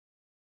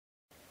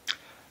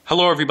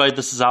Hello everybody,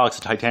 this is Alex,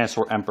 the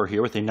Titanosaur Emperor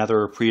here with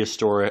another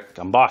prehistoric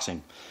unboxing.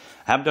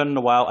 I haven't done it in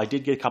a while. I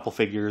did get a couple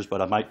figures, but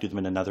I might do them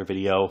in another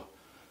video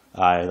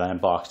that I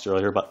unboxed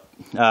earlier. But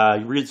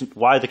reason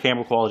why the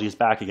camera quality is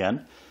back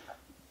again.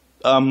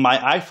 My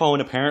iPhone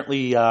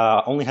apparently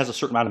only has a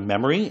certain amount of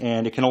memory,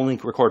 and it can only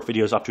record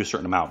videos up to a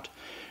certain amount.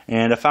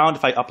 And I found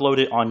if I upload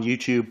it on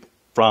YouTube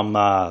from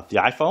the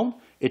iPhone,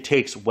 it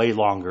takes way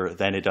longer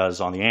than it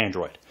does on the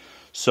Android.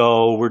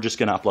 So we're just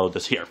going to upload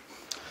this here.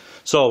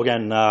 So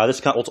again, this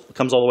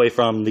comes all the way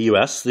from the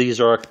US. These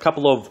are a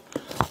couple of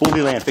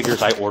Bullyland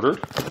figures I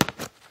ordered.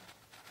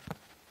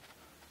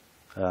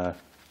 Sorry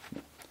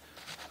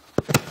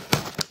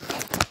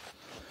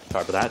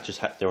for that, just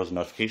there was a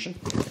notification.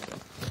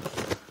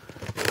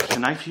 A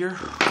knife here.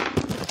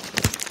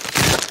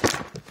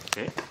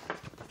 Okay.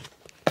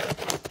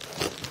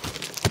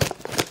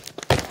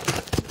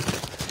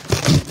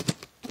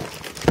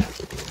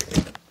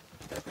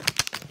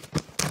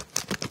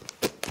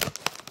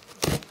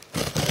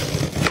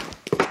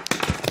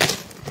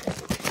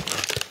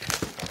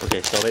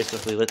 Okay, so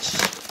basically let's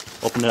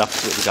open it up and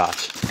see what we got.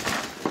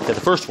 Okay,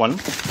 the first one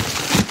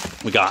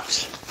we got,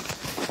 let's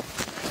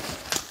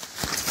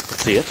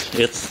see it,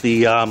 it's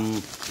the,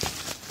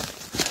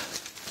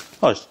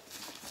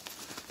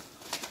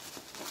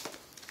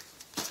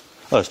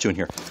 there's two in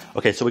here.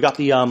 Okay, so we got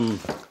the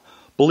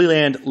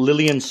Bullyland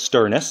Lillian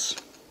Sternus.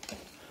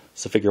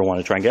 It's the figure I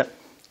want to try and get.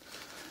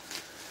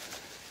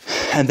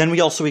 And then we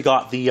got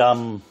the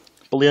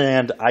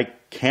Bullyland, I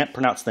can't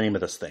pronounce the name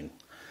of this thing.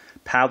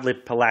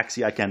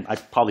 Palaxi, I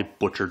probably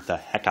butchered the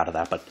heck out of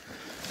that, but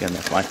again,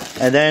 that's fine.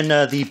 And then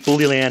the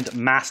Bullyland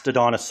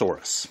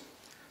Mastodontosaurus.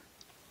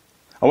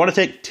 I want to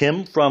thank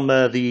Tim from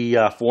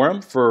the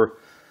forum for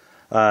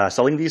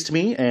selling these to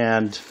me,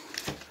 and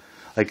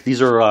like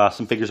these are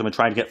some figures I've been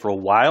trying to get for a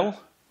while.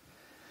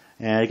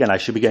 And again, I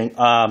should be getting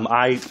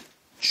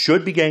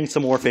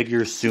some more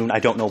figures soon. I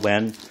don't know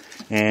when,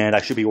 and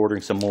I should be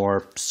ordering some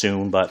more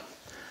soon, but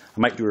I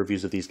might do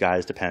reviews of these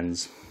guys,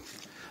 depends.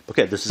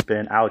 Okay, this has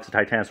been Alex the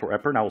Titanosaur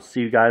Emperor, and I will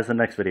see you guys in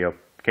the next video.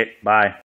 Okay, bye.